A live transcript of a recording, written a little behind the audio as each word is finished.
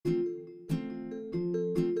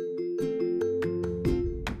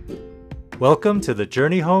Welcome to the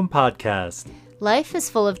Journey Home podcast. Life is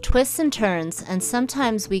full of twists and turns, and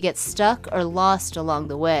sometimes we get stuck or lost along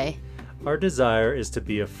the way. Our desire is to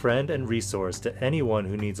be a friend and resource to anyone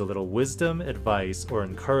who needs a little wisdom, advice, or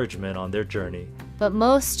encouragement on their journey. But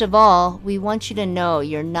most of all, we want you to know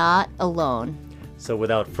you're not alone. So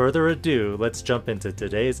without further ado, let's jump into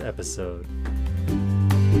today's episode.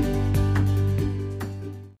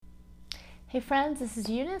 Hey friends, this is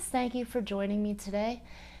Eunice. Thank you for joining me today.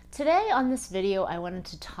 Today on this video, I wanted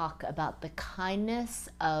to talk about the kindness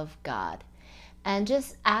of God and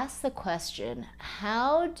just ask the question,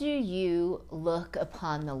 how do you look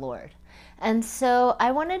upon the Lord? And so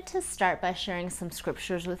I wanted to start by sharing some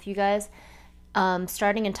scriptures with you guys,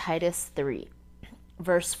 starting in Titus 3,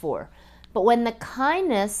 verse 4. But when the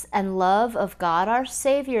kindness and love of God our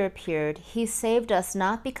Savior appeared, he saved us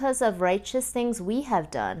not because of righteous things we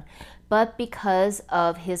have done, but because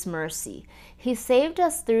of his mercy. He saved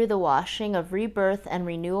us through the washing of rebirth and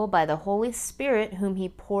renewal by the Holy Spirit, whom he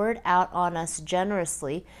poured out on us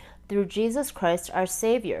generously through Jesus Christ our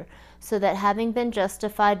Savior, so that having been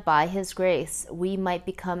justified by his grace, we might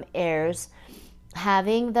become heirs,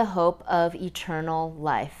 having the hope of eternal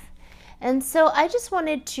life. And so I just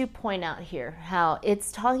wanted to point out here how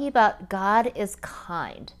it's talking about God is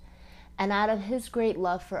kind. And out of his great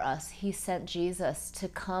love for us, he sent Jesus to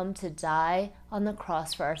come to die on the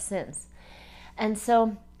cross for our sins. And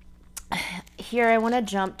so here I want to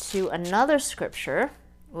jump to another scripture,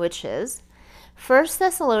 which is 1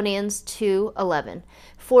 Thessalonians 2:11.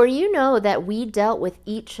 For you know that we dealt with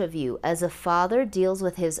each of you as a father deals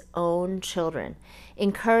with his own children,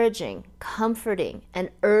 encouraging, comforting, and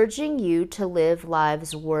urging you to live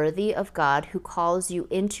lives worthy of God who calls you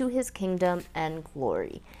into his kingdom and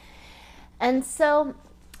glory. And so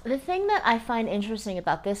the thing that I find interesting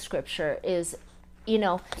about this scripture is,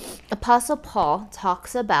 Apostle Paul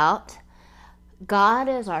talks about God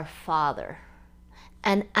as our Father.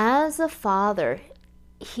 And as a father,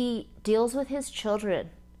 he deals with his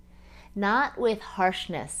children, not with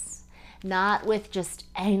harshness, not with just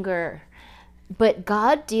anger, but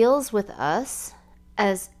God deals with us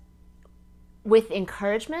with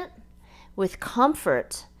encouragement, with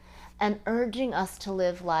comfort, and urging us to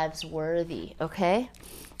live lives worthy,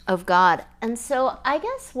 of God. And so I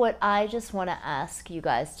guess what I just want to ask you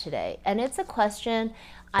guys today, and it's a question,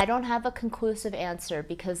 I don't have a conclusive answer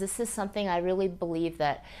because this is something I really believe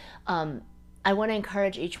that I want to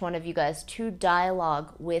encourage each one of you guys to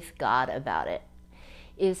dialogue with God about it,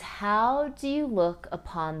 is how do you look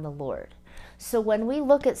upon the Lord? So when we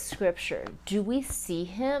look at scripture, do we see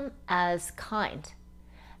him as kind,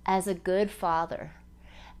 as a good father,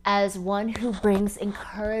 as one who brings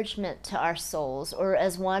encouragement to our souls, or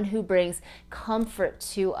as one who brings comfort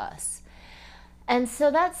to us? And so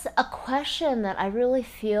that's a question that I really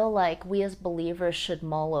feel like we as believers should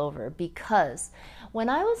mull over, because when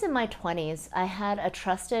I was in my 20s, I had a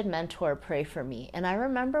trusted mentor pray for me. And I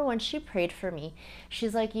remember when she prayed for me,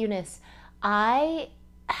 she's like, Eunice, I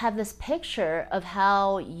have this picture of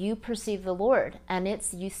how you perceive the Lord, and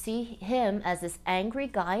it's you see him as this angry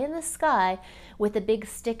guy in the sky with a big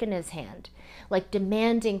stick in his hand, like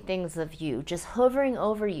demanding things of you, just hovering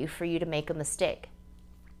over you for you to make a mistake.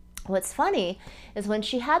 What's funny is when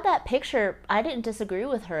she had that picture, I didn't disagree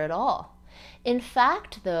with her at all. In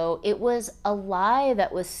fact, though, it was a lie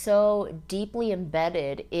that was so deeply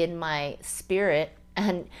embedded in my spirit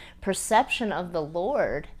and perception of the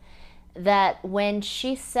Lord that when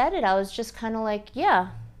she said it, I was just kind of like, yeah,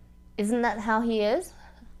 isn't that how he is?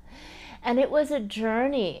 And it was a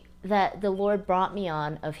journey that the Lord brought me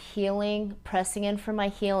on of healing, pressing in for my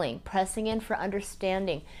healing, pressing in for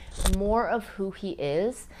understanding more of who he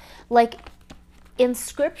is. Like in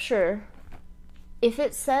scripture, if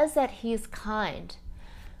it says that he's kind,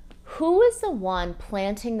 who is the one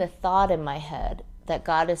planting the thought in my head that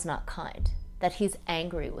God is not kind, that he's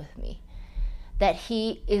angry with me, that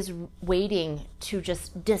he is waiting to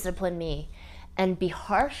just discipline me and be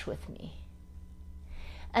harsh with me?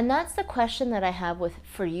 And that's the question that I have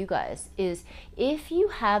for you guys, is if you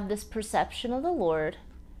have this perception of the Lord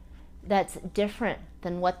that's different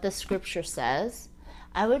than what the scripture says,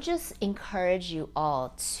 I would just encourage you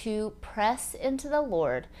all to press into the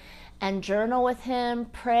Lord and journal with him,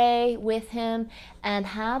 pray with him, and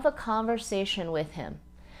have a conversation with him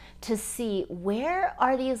to see, where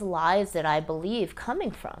are these lies that I believe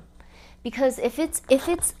coming from? Because if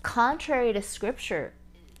it's contrary to scripture,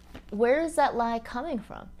 where is that lie coming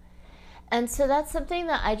from? And so that's something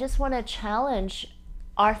that I just want to challenge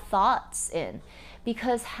our thoughts in,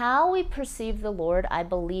 because how we perceive the Lord, I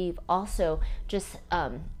believe, also just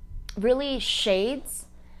really shades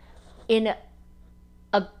in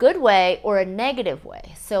a good way or a negative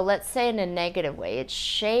way. So let's say in a negative way, it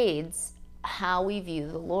shades how we view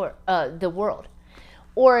the world.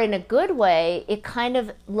 Or in a good way, it kind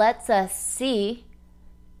of lets us see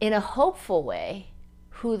in a hopeful way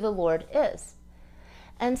who the Lord is.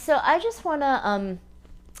 And so I just want to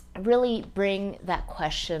really bring that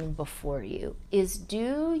question before you is,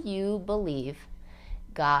 do you believe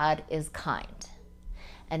God is kind?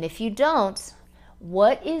 And if you don't,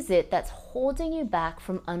 what is it that's holding you back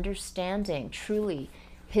from understanding truly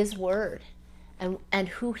his word and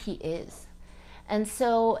who he is? And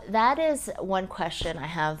so that is one question I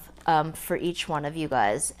have for each one of you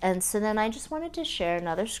guys. And so then I just wanted to share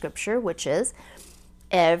another scripture, which is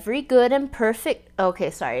every good and perfect,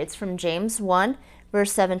 it's from James 1,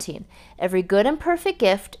 verse 17. Every good and perfect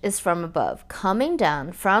gift is from above, coming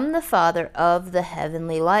down from the Father of the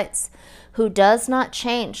heavenly lights, who does not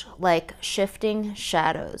change like shifting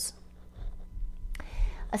shadows.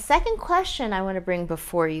 A second question I want to bring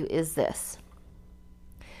before you is this.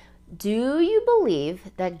 Do you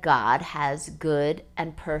believe that God has good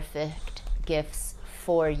and perfect gifts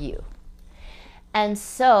for you? And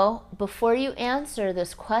so, before you answer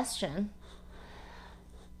this question,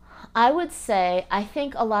 I would say, I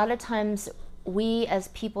think a lot of times we as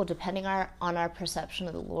people, depending on our perception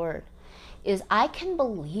of the Lord, is I can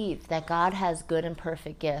believe that God has good and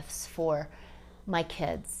perfect gifts for my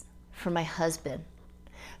kids, for my husband,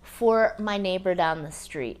 for my neighbor down the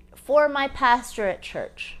street, for my pastor at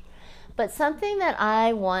church. But something that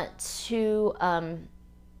I want to,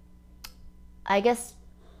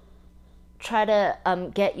 try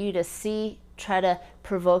to get you to see, try to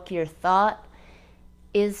provoke your thought,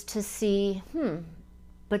 is to see,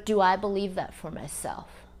 but do I believe that for myself?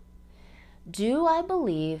 Do I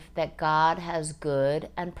believe that God has good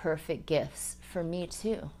and perfect gifts for me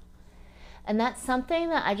too? And that's something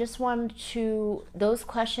that I just want to, those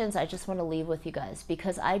questions I just want to leave with you guys,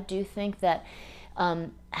 because I do think that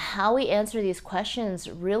how we answer these questions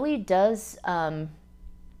really does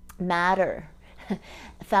matter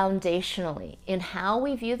foundationally in how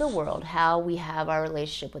we view the world, how we have our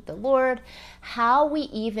relationship with the Lord, how we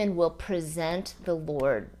even will present the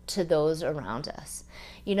Lord to those around us.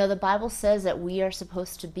 You know, the Bible says that we are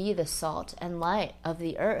supposed to be the salt and light of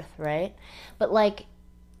the earth, right? But like,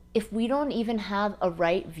 if we don't even have a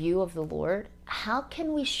right view of the Lord, how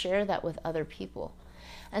can we share that with other people?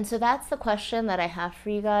 And so that's the question that I have for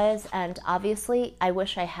you guys. And obviously, I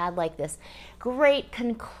wish I had like this great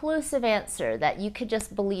conclusive answer that you could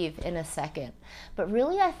just believe in a second. But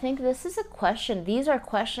really, I think this is a question. These are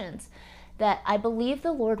questions that I believe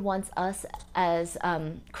the Lord wants us as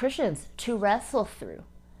Christians to wrestle through,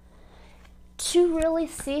 to really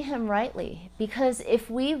see him rightly. Because if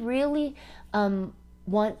we really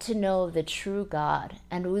want to know the true God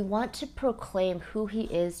and we want to proclaim who he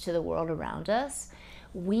is to the world around us,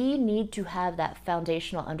 we need to have that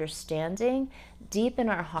foundational understanding deep in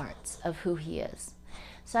our hearts of who he is.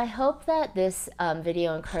 So I hope that this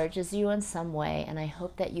video encourages you in some way, and I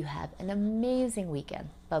hope that you have an amazing weekend.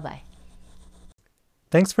 Bye-bye.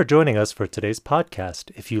 Thanks for joining us for today's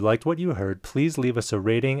podcast. If you liked what you heard, please leave us a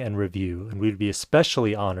rating and review, and we'd be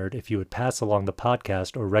especially honored if you would pass along the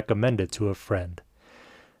podcast or recommend it to a friend.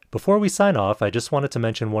 Before we sign off, I just wanted to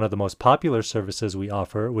mention one of the most popular services we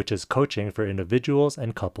offer, which is coaching for individuals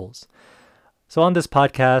and couples. So on this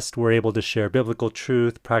podcast, we're able to share biblical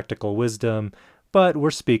truth, practical wisdom, but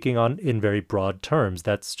we're speaking in very broad terms.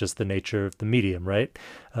 That's just the nature of the medium, right?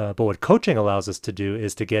 But what coaching allows us to do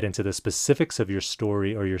is to get into the specifics of your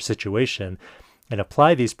story or your situation and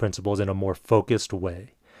apply these principles in a more focused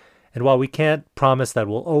way. And while we can't promise that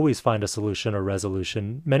we'll always find a solution or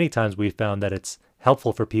resolution, many times we've found that it's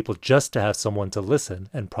helpful for people just to have someone to listen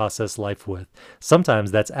and process life with.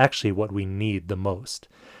 Sometimes that's actually what we need the most.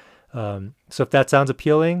 So if that sounds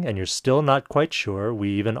appealing and you're still not quite sure,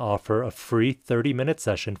 we even offer a free 30-minute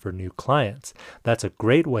session for new clients. That's a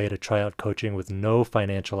great way to try out coaching with no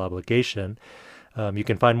financial obligation. You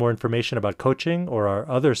can find more information about coaching or our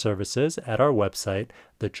other services at our website,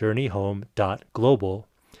 thejourneyhome.global.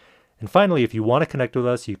 And finally, if you want to connect with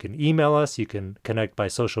us, you can email us, you can connect by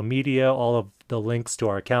social media. All of the links to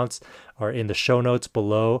our accounts are in the show notes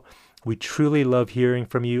below. We truly love hearing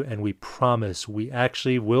from you, and we promise we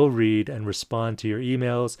actually will read and respond to your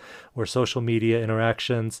emails or social media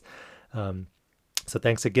interactions. So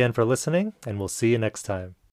thanks again for listening, and we'll see you next time.